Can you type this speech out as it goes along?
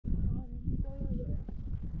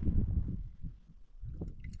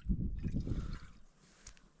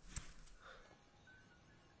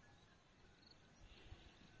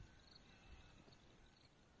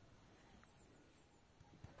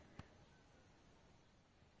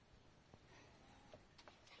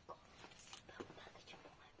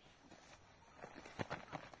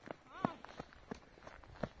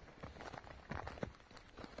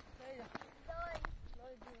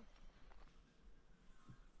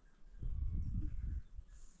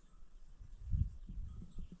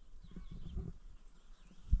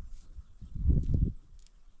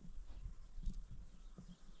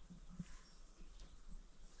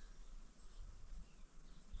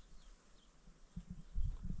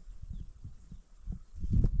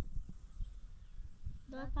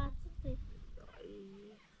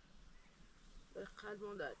دایی به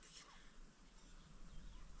قلبم داد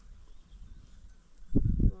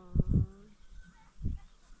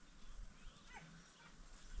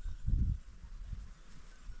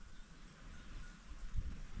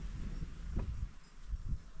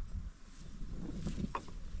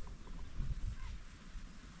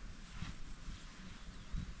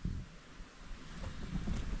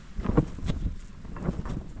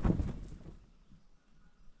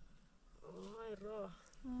راه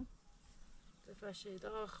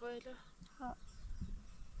تفشيدا خويلة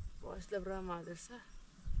واش لبرا مدرسة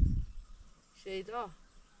شيدا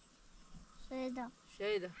شيدا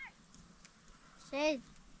شيدا شيد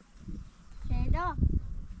شيدا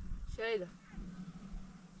شيدا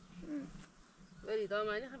بري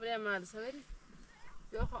داماني خبري مدرسة بري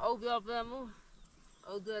بيا أو بيا بامو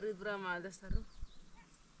أو داري برا مدرسة رو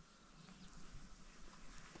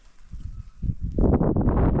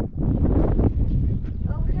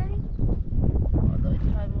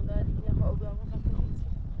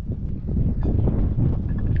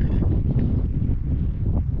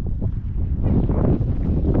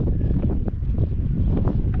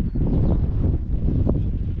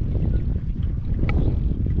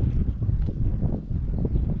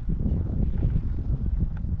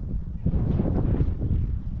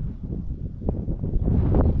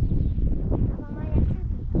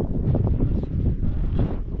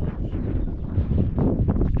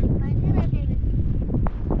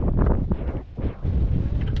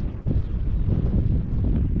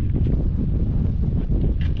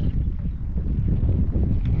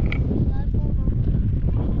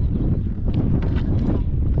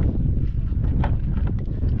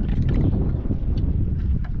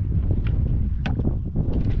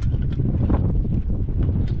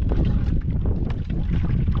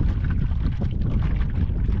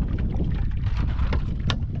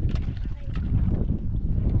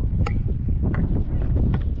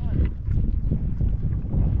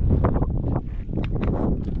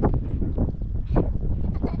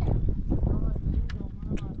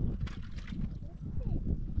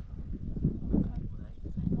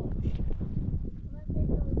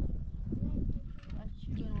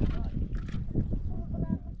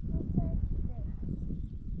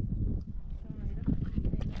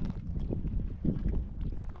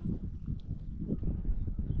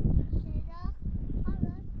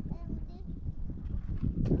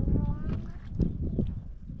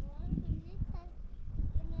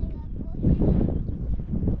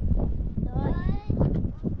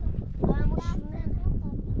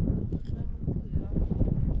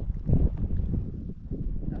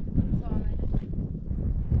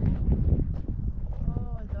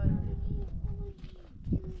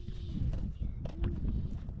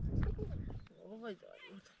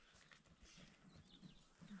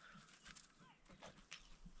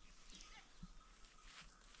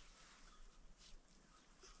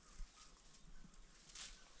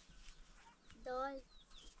دای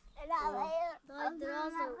دای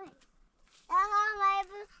درازه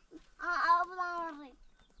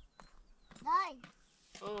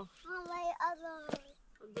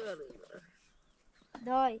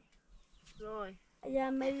دای دای اگر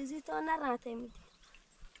مریضی تو نراته میدی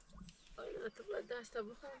آیا تو باید دست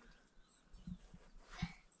بخون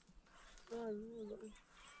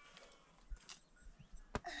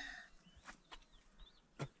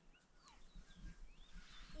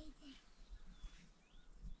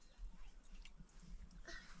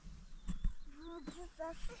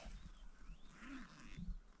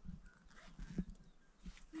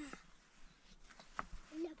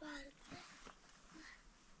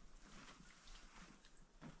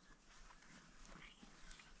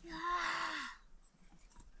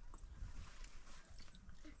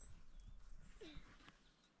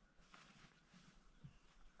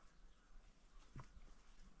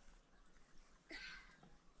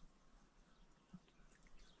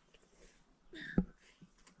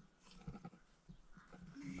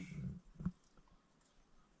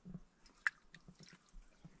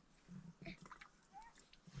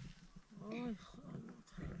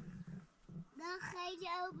ده خیلی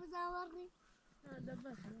او بزاوری نه ده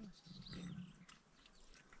بس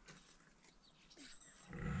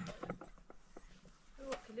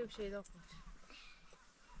کلیو شیدا کن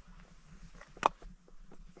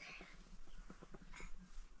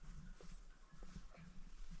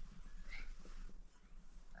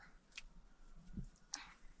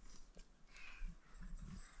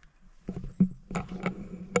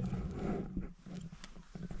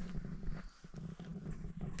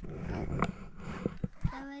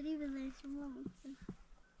دوری بزن شما میتون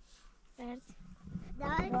برد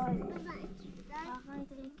دای بزن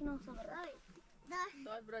دای No صبر.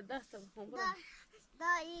 دای برا دست بخون برا.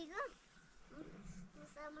 دایگم.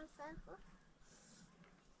 مسلمان سرخو.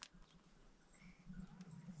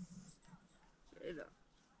 ایلا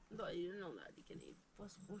دای نه نادی کنی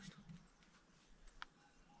پاس پشت.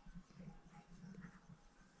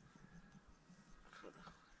 خدا.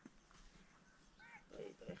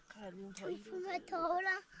 دای قرنی توی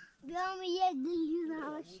متاورا بیام یه گلی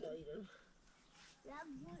نماشی. یا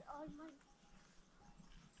گل آلمان.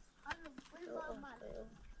 آلو گل آلمان.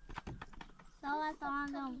 سوال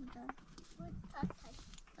تمام بوده. گل تاتالی.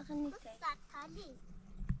 گل تاتالی.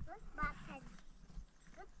 گل باتالی.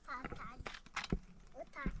 گل تاتالی. گل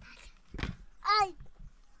تاتالی. ay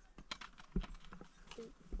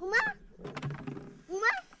Uma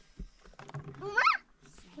Uma Uma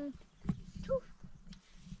tu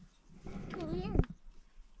tu yan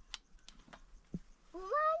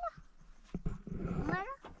Uma Uma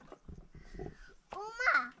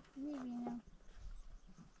Uma ne bileyim yan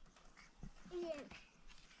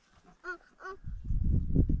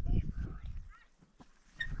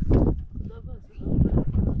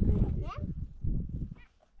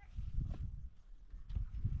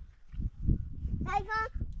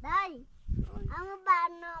داری اما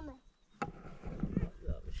برنامه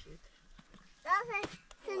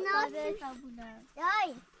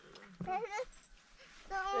داری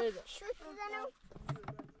شوت بزنم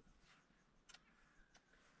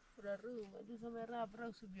برا رو دوست هم را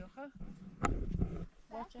برا سو بیا خا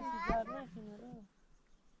بچه سیزار نکنه رو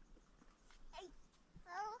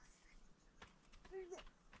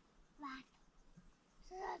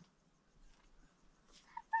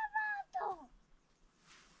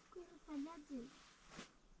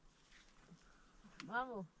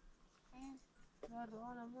مامو رو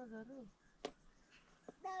آنا ما رو داری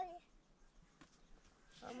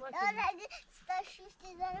شوت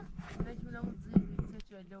بزنم ليش من أول زي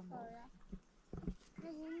ساتشو اليوم بابا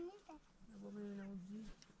من أول زي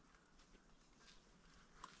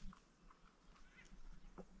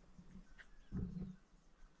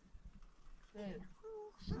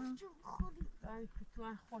يعني كنت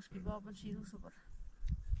واحد خوش كي بابا نشيلو صبر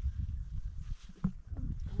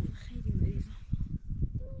خيري مريضة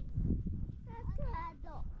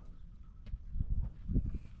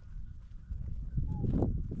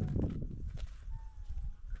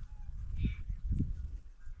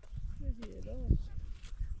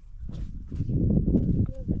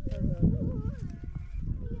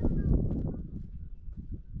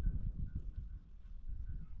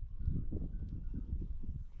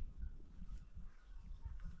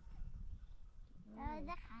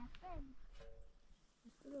ده خفه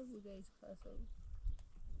استرا بوده ایز خاصه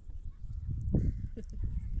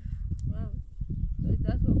مام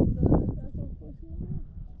دست با خدا دست با خوش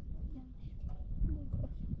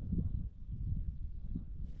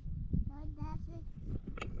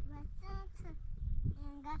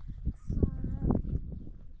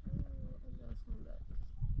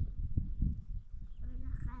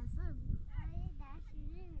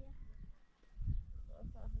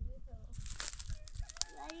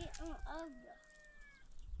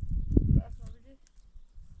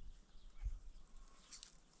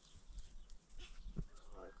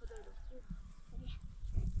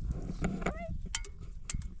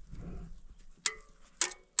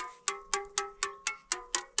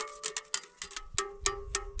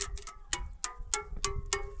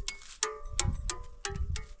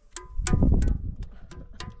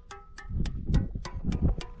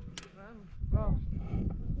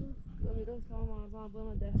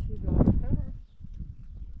بابا دستشوی دارم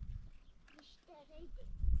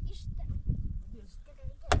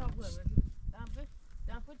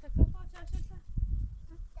دام پول تکا پاچه شده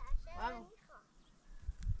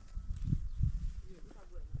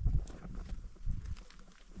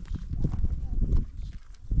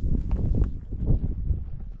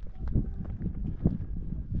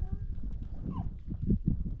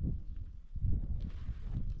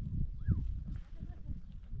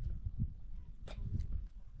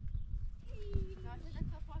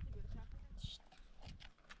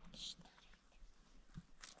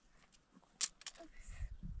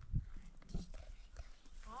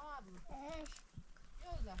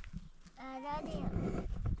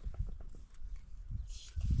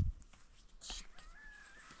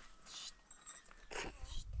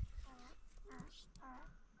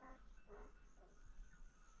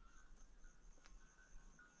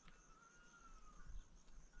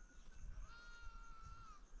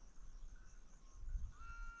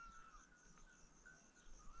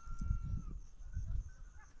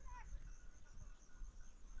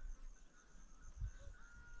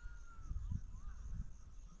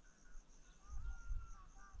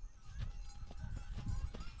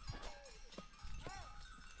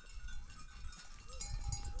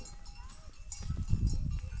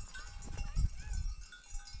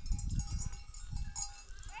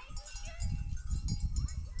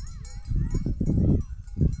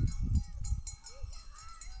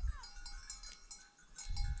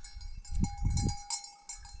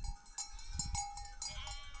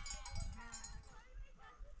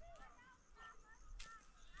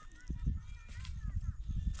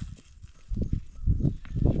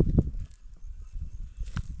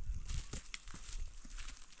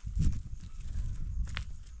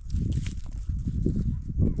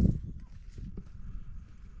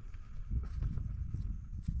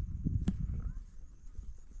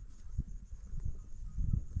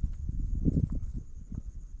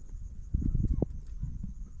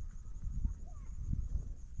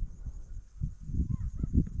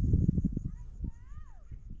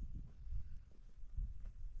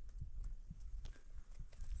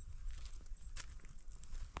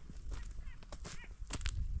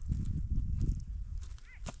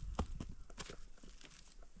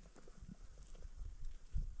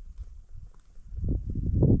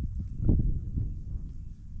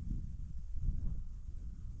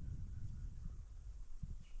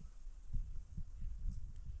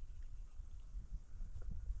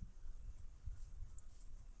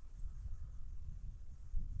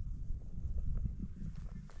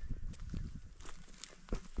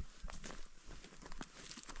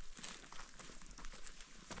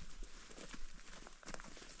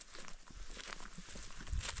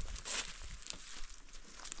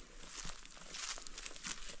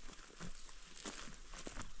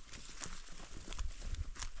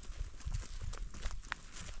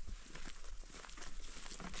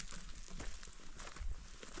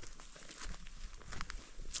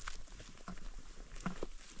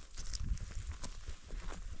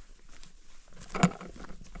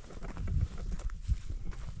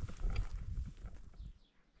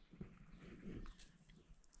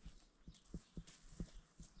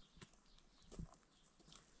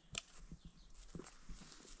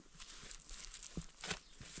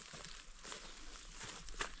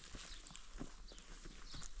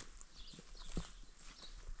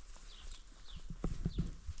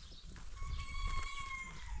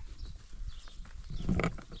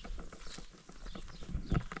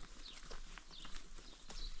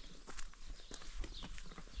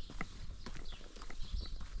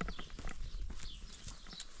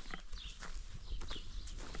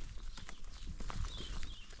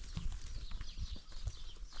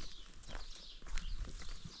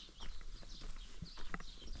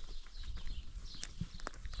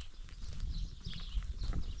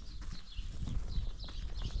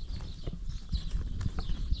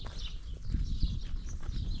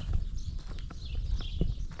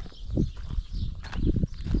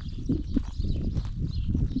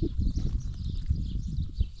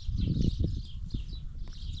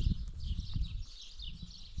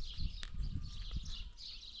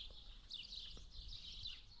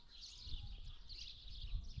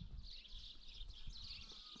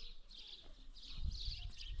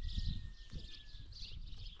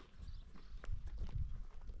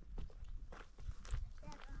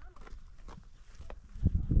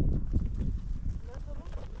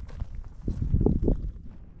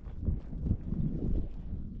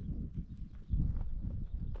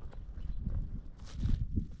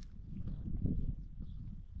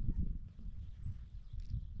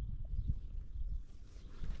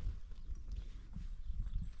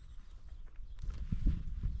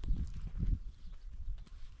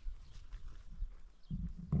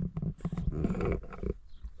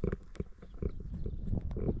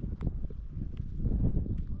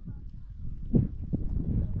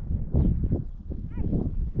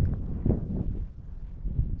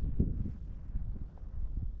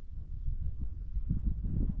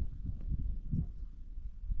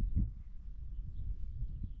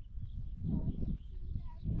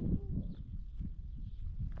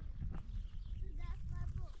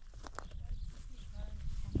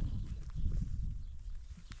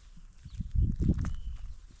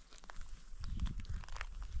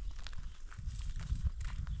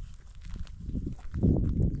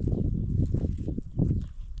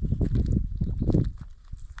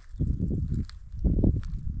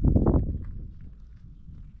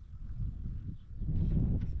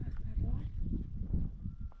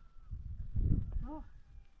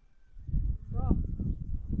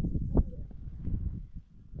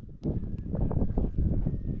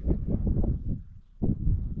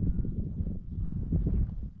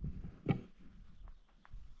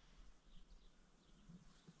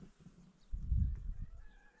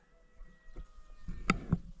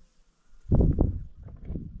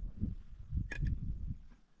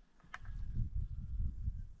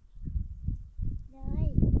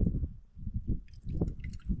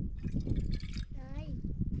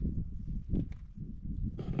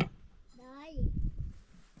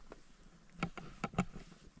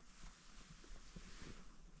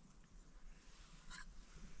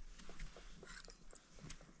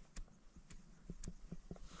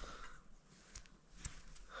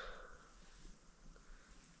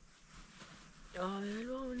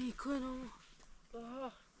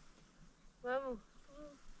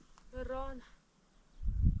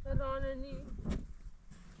راننی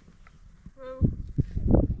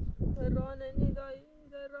راننی دای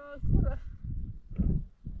راه کره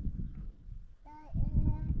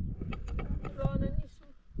راننی شو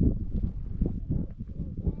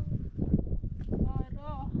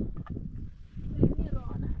راه خیلی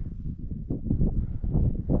رانه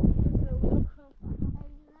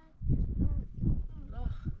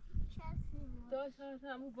داشت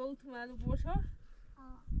همون بوت منو بوشا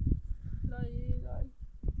لای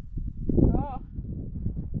راه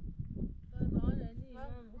راننی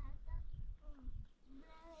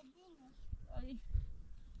ای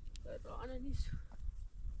راننی شو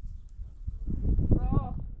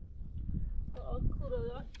راه کوره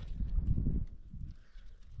دای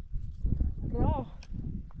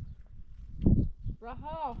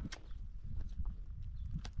رها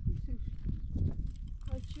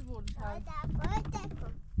چی بود باید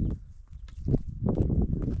کن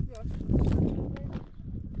بیا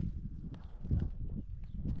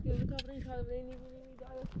به تبرین خبرینی بینی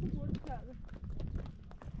داره خوب بود کرده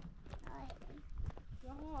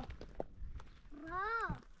رها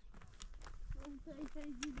اون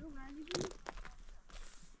تایی دیدو معنی بینی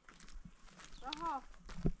رها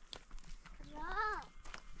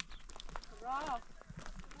رها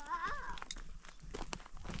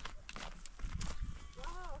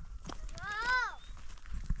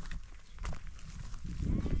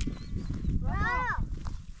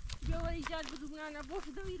بیا ولی جد بدون نه باش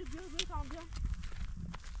دویر بیا تام بیا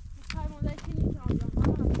خیلی مادر کنی تام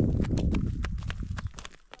بیا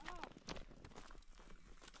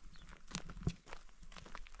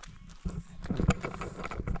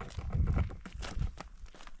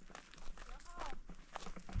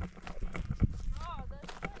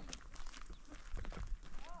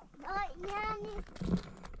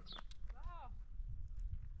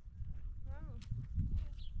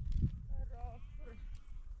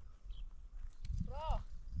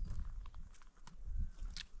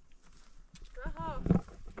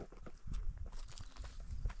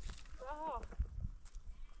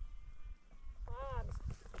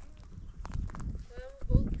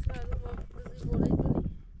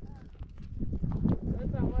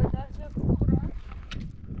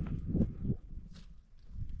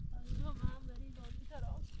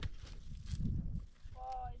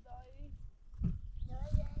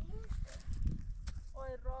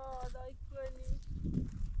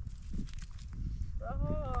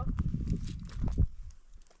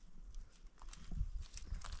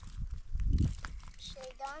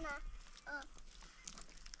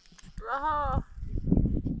رها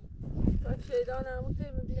تا شیدان همون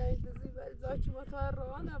که میبینن این دوزی ولی زاکی ما تا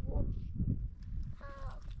راه نبود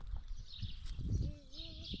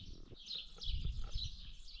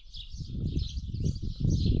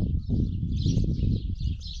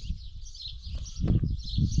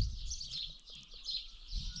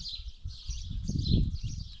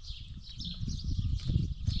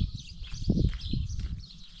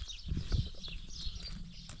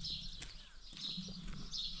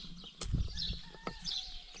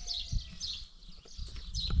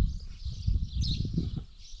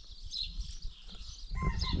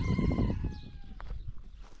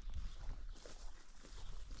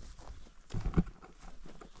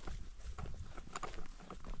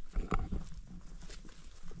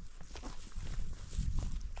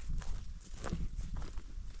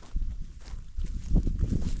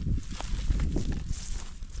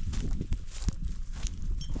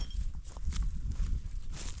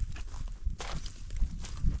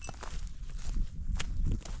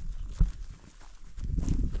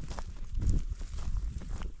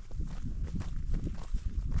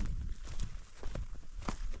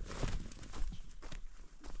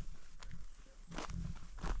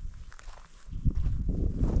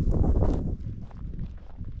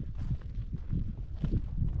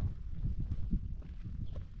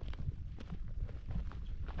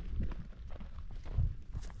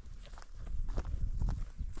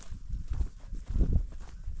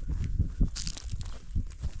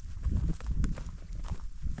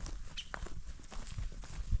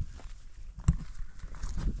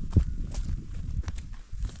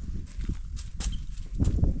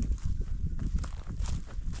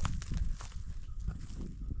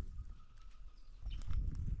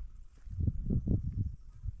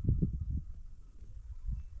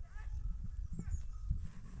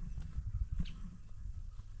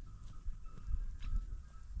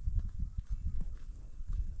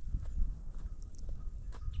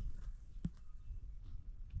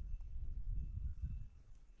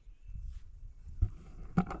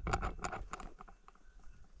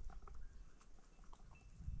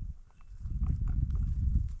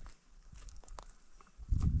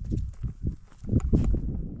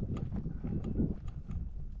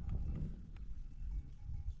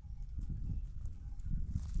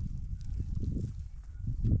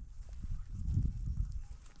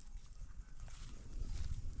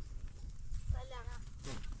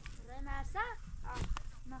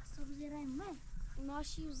زيرين ما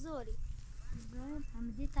ماشي وزوري زين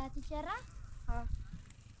حمدي تاتي كرا ها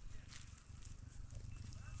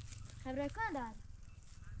خبرك كان دار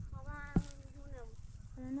طبعا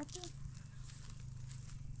أنا نتو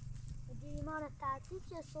دي مرة تاتي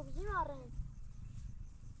كي صبزي مرة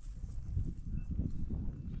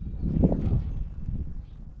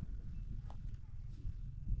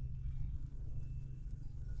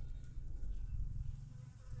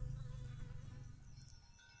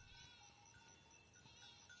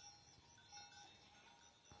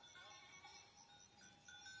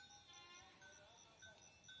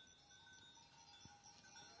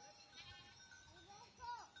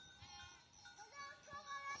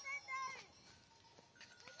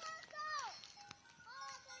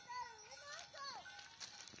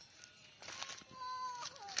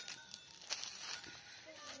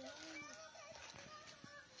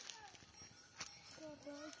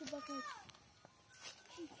بخش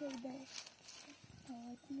چی شده؟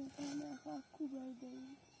 تاعتی کنه خاکو برده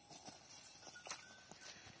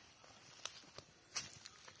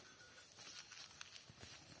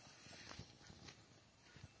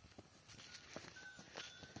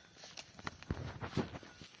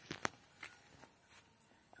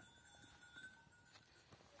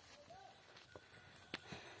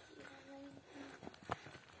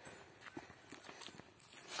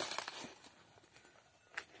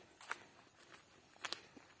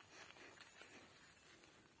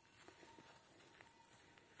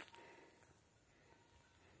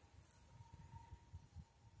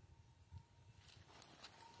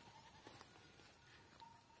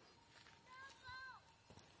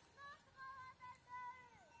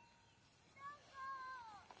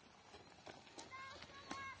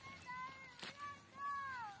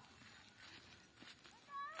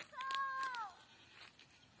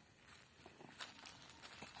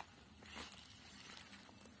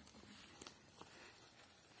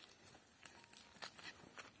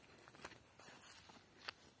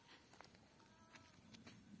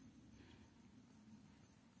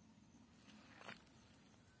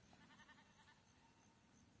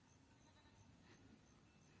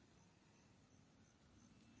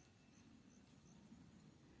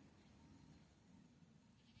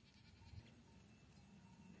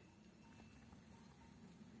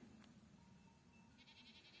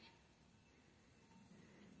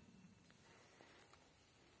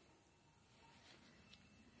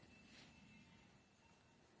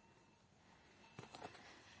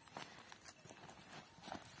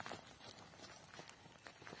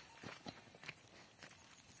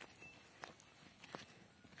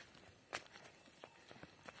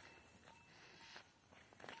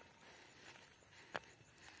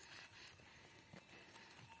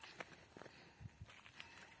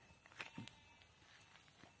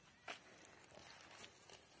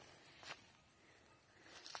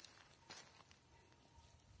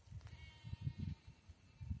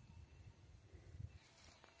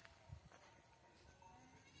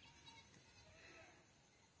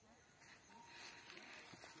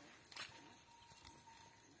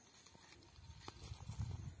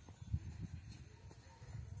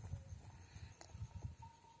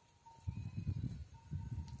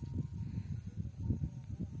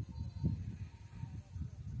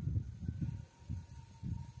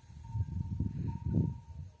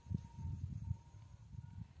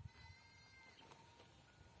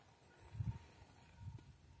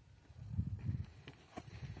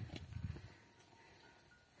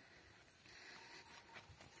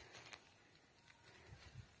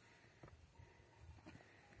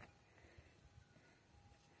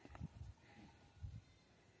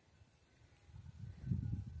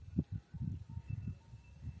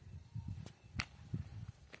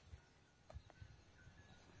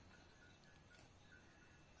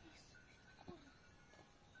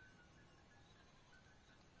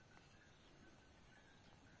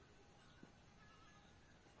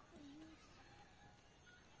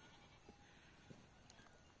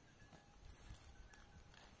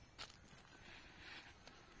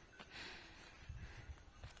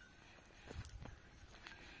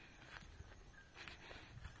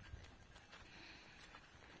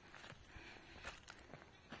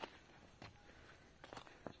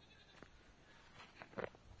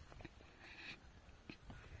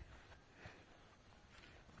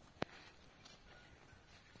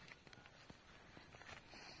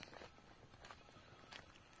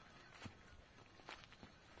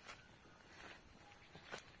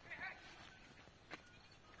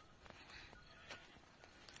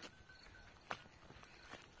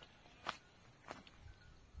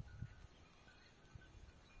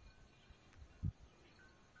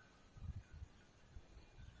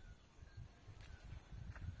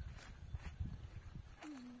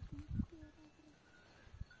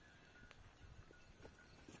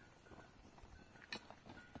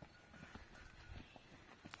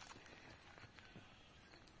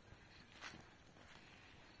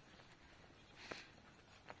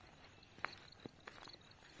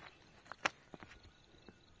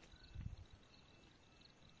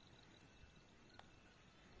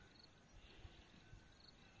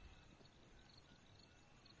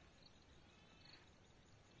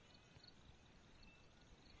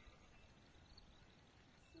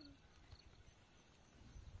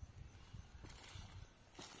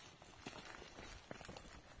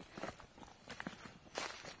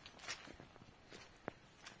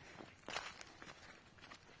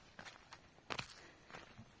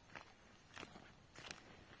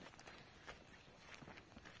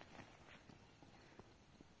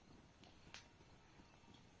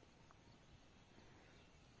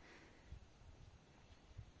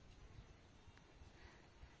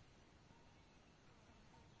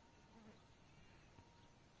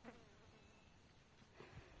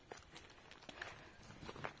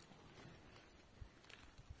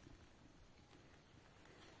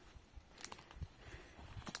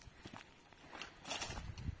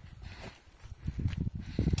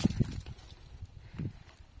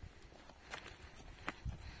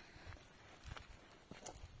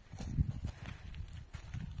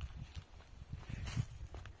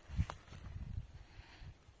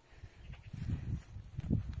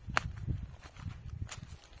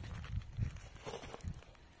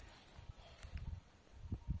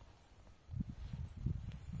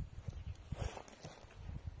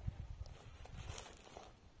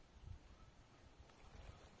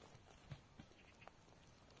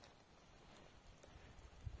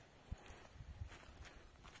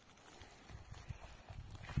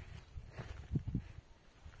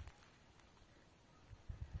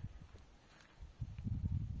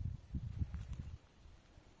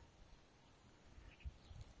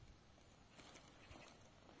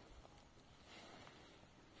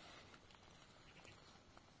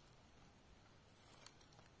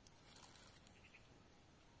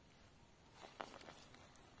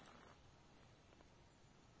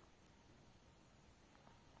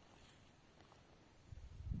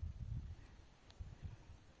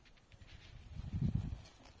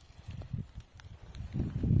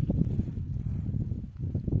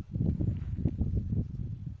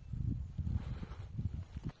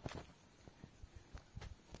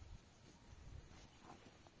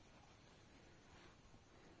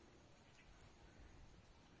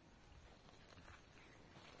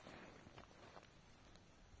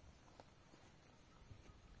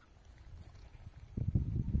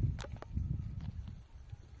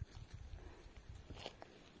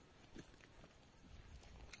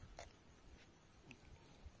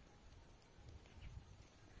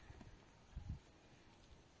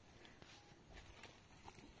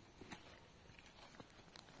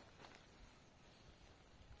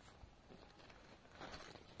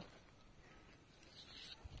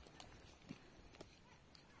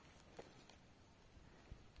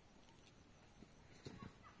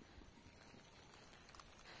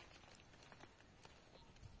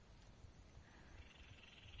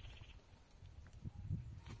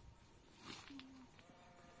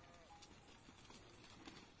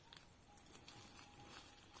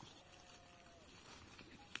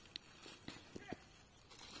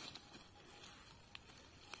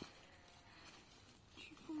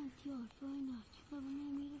فاینا چیکار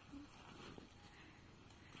نمیره.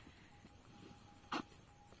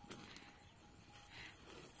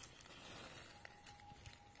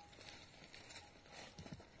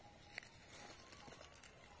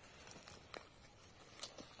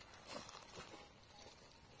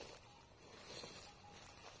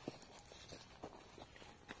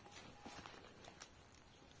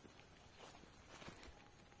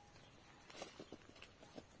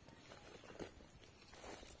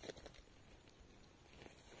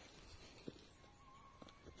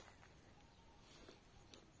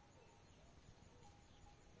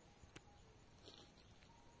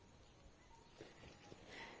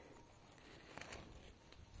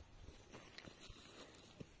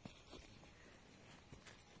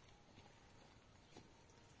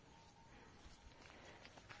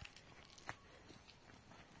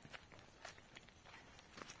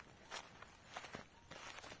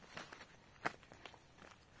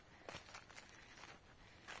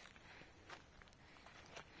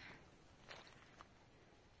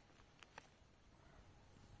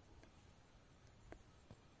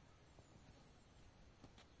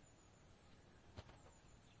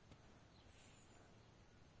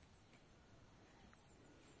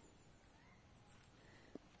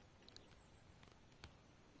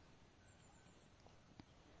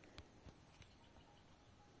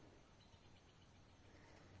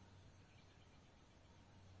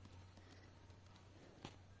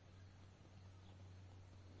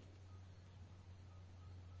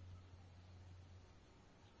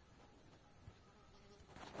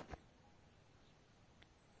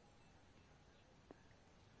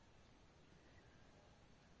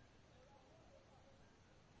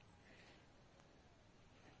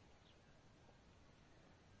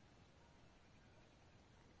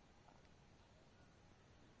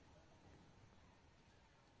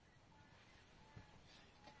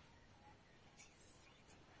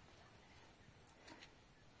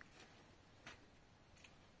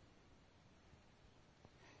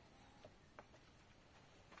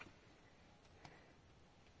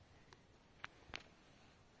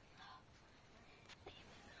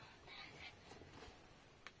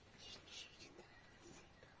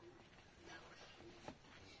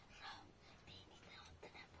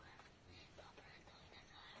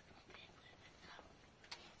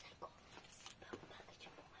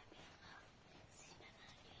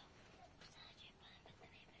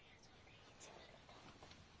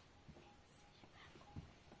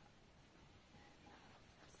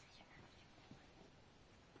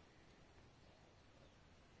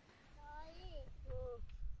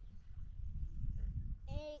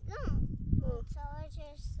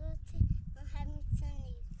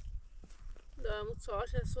 لا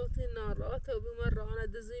متصارش صوت النارات وبمرة أنا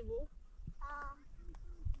دزيبو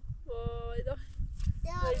وايدا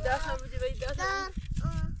ويدا سامدي ويدا سامدي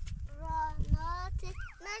رانات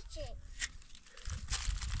ماشي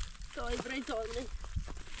تو إبراهيم تقولني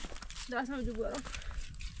دا سامدي برا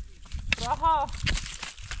راها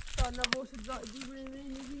أنا بوش الضائدي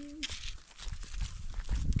بني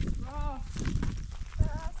راها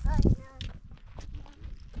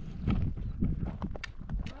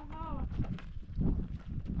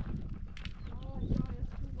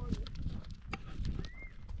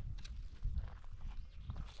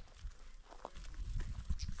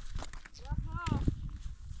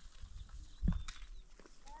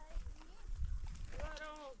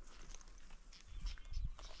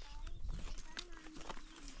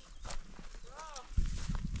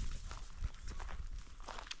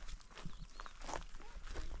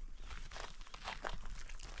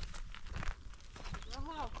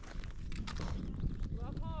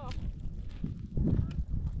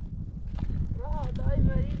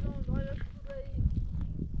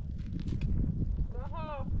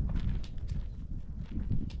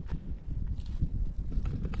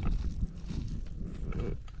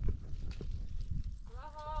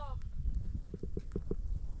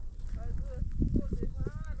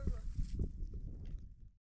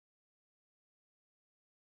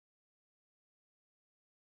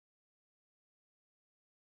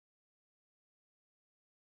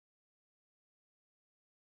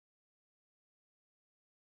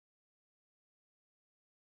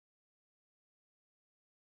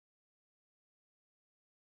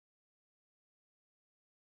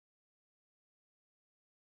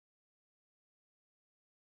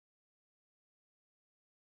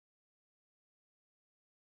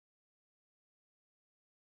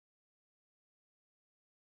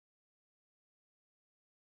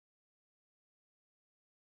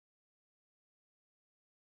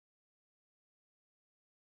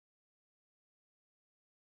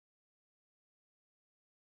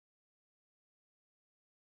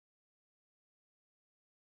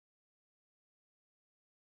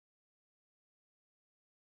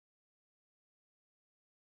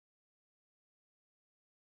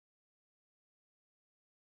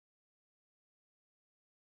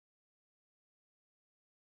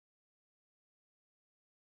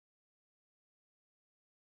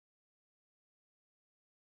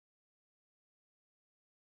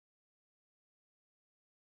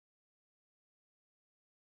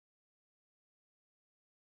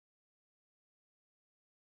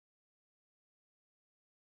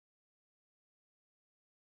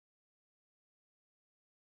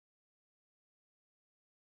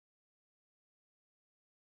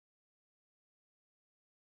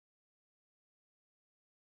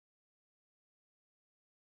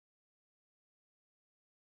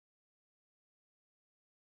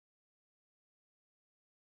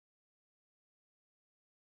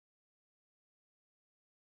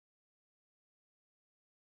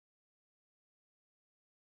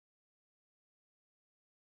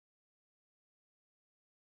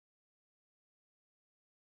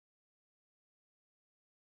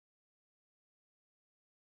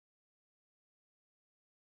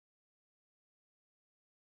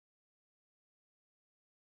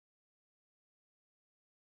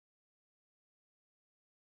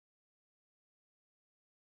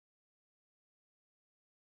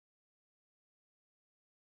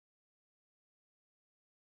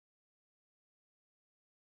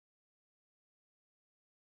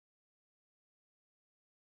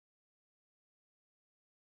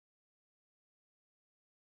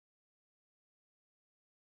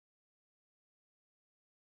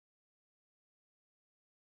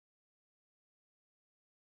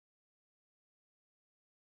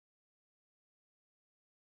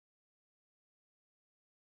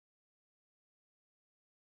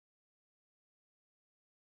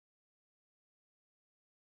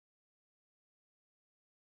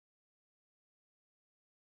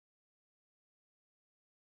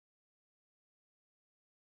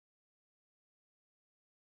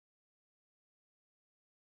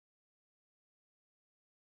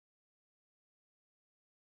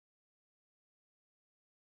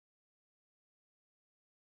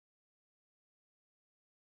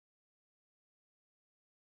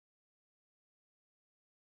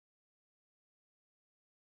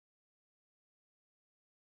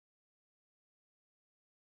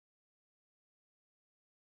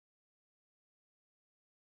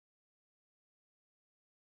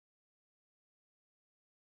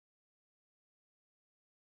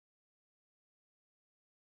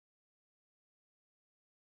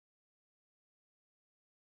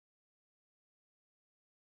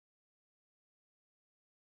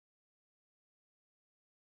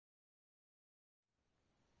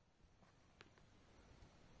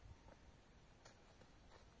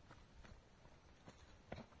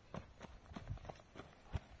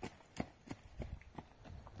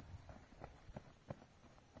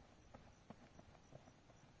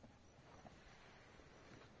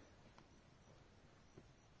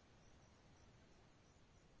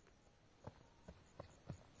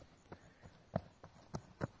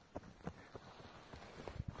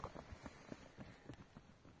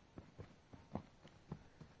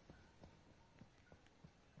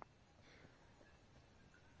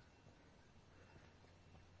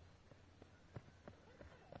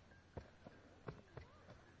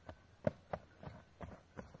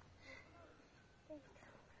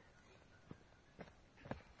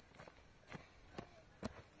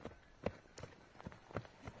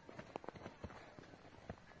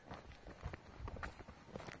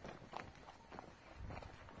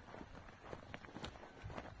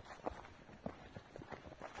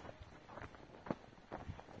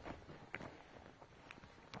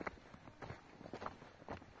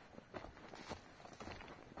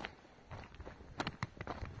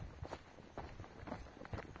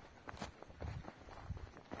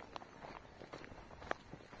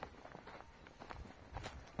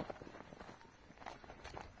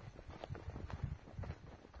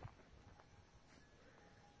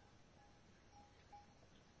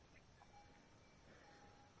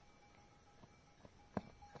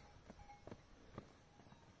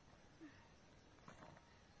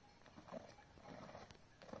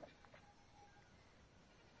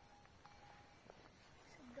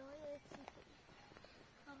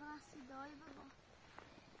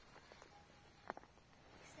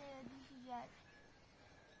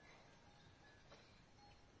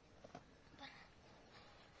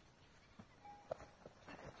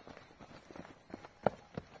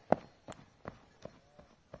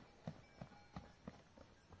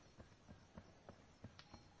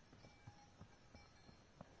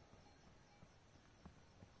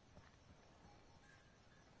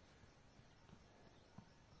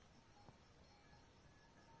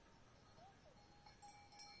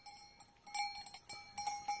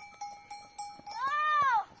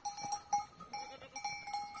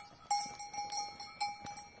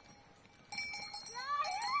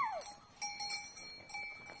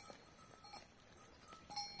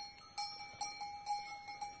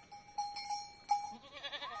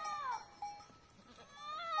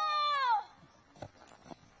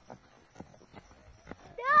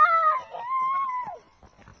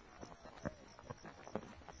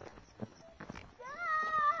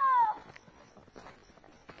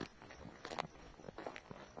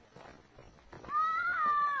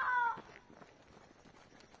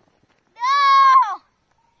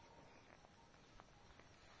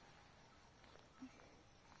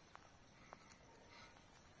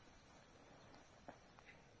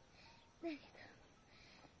بوي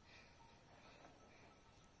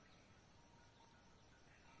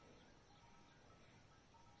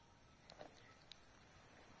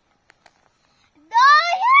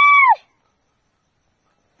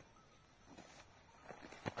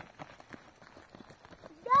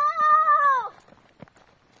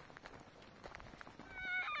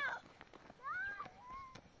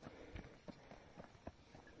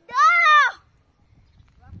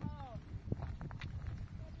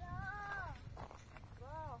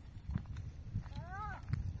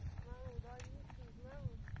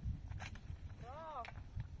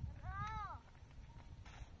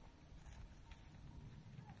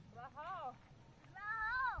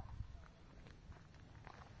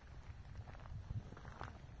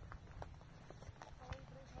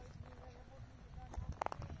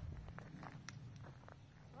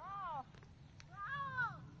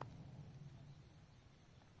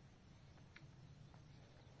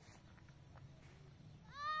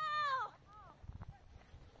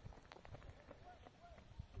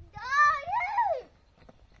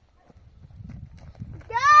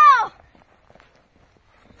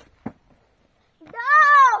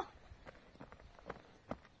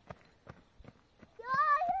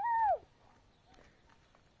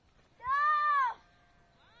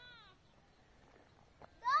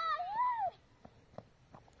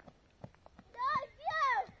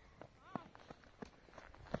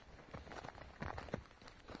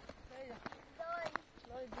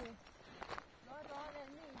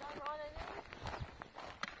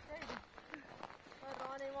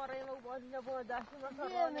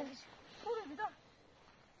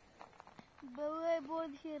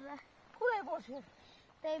بود شيرة كله باشه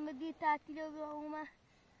تايم دي تعطيله بهما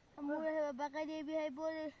أموره بقدي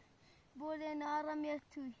بهاي بود نارم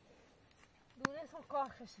يتوي دوره سو کار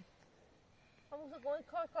خشی همون سو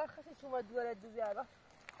کار خشی شما دوره دو بیارا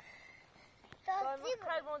تصيب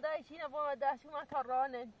خیلی مونده چی نبود داشتی من تا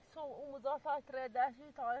رانه سو اون مضافه کرده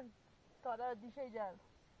داشتی تا دیشه جل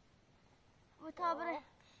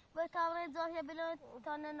بتابره زاشه بلو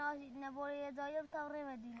تانه ناشی نبوره زایر بتابره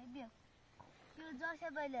مدینه بیا زاشه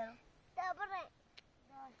بلو تابره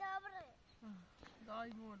دای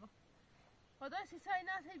مولا خدا سیسای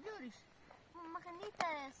ناسی بیاریش ما خنی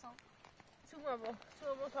ترسو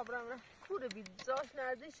شما تا برام پول بید زاش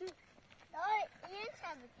نردیشی دای این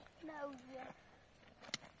شبکه نوزه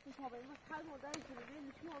مطابقه ما خیلی مونده چی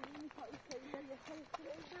ببین شما می‌بینی تا این سریع یه خیلی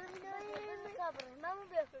بتابره نمو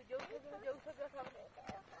بیا جوشا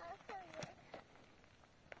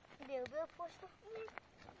بیا پشت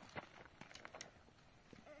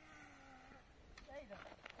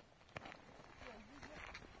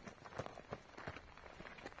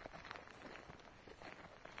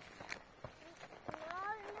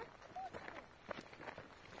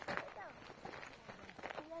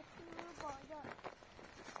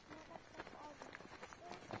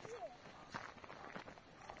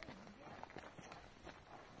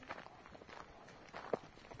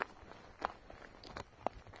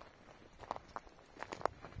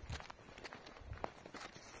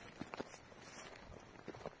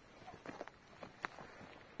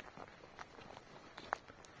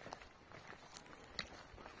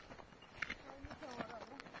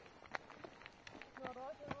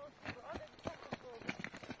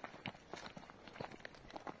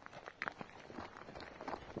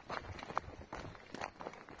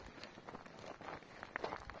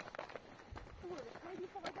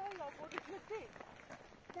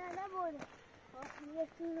نه بوده یه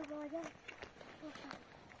سور باده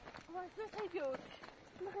واسه چه بیاد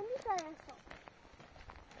مخنی ترسو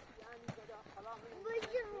یعنی بدا خلا من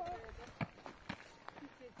بجرو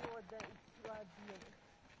کسی که وده ایستواد بیاد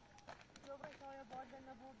دوباره شاید باده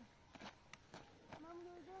نبود من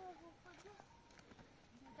دوده بخوده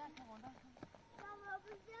دوده شما بابا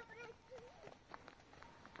بجرو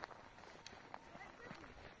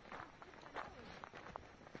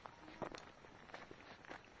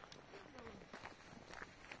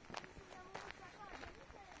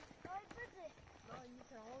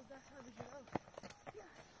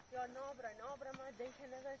یا نابره من دیگه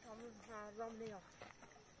نگه تامون رام نیا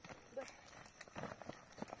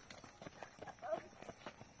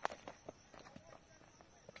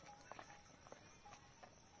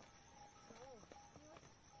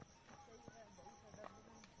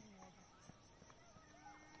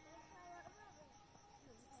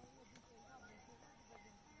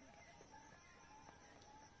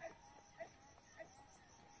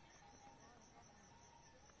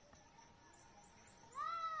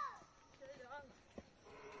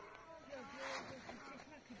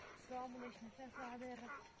رامونش نفس عادي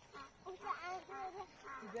وفي عادي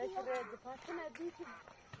جاي تريد فاتنا ديكي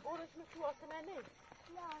اونش مشوار نه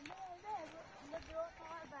لا ما بدو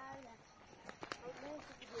کار برده اون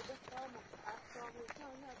که دیگه دستام اصلا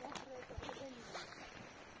میتونه داخل کنه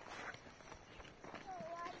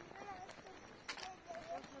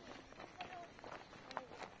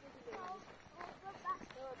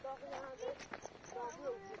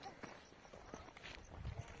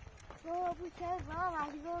بابا چه راه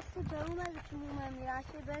وقتی واسه به اومد که مومن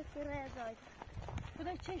میرشه به سر ازای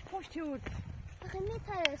خدا چش پشتی بود آخه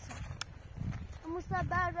میترسم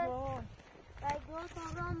مصبر به بگو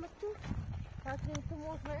تا رام تو فکر تو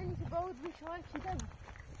مطمئنی که باید میشوال چیده بود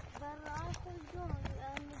برای خود جان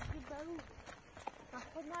میگی برو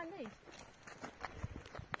خود من نیست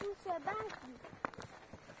تو سبنکی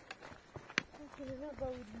فکر نه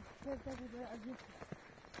باید چیده بود عزیز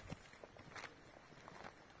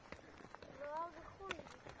راه خوی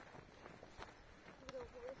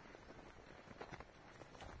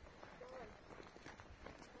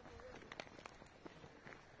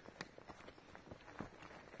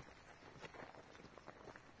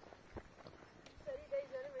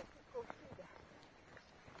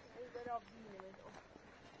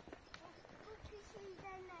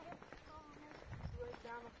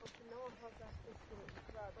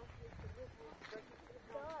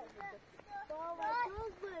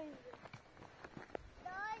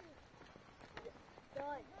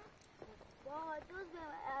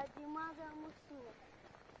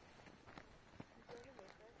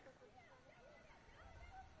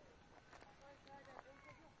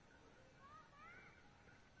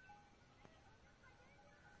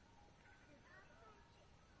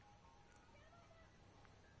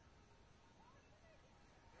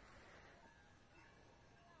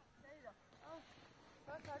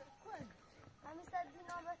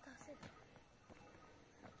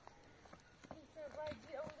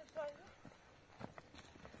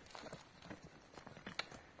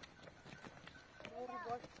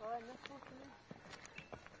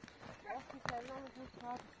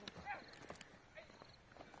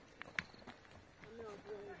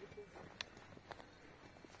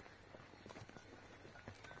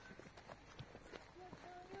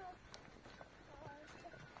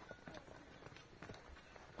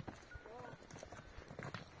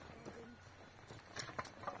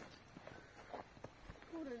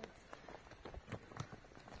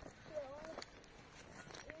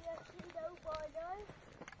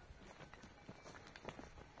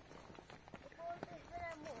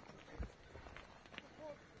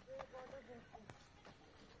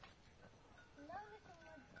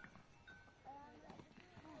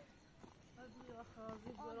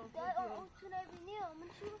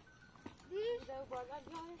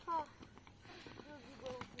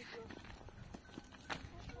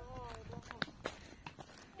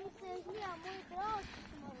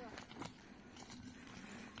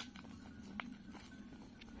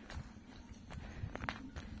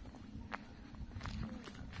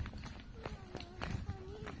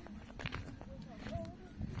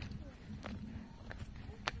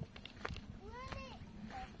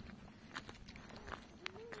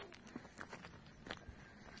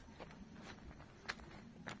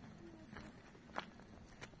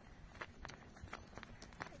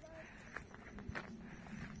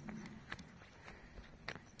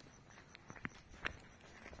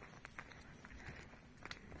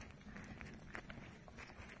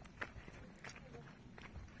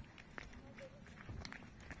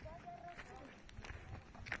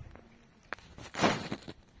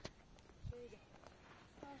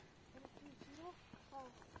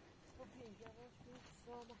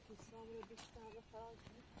Só uma questão de estar na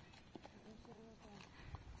frente.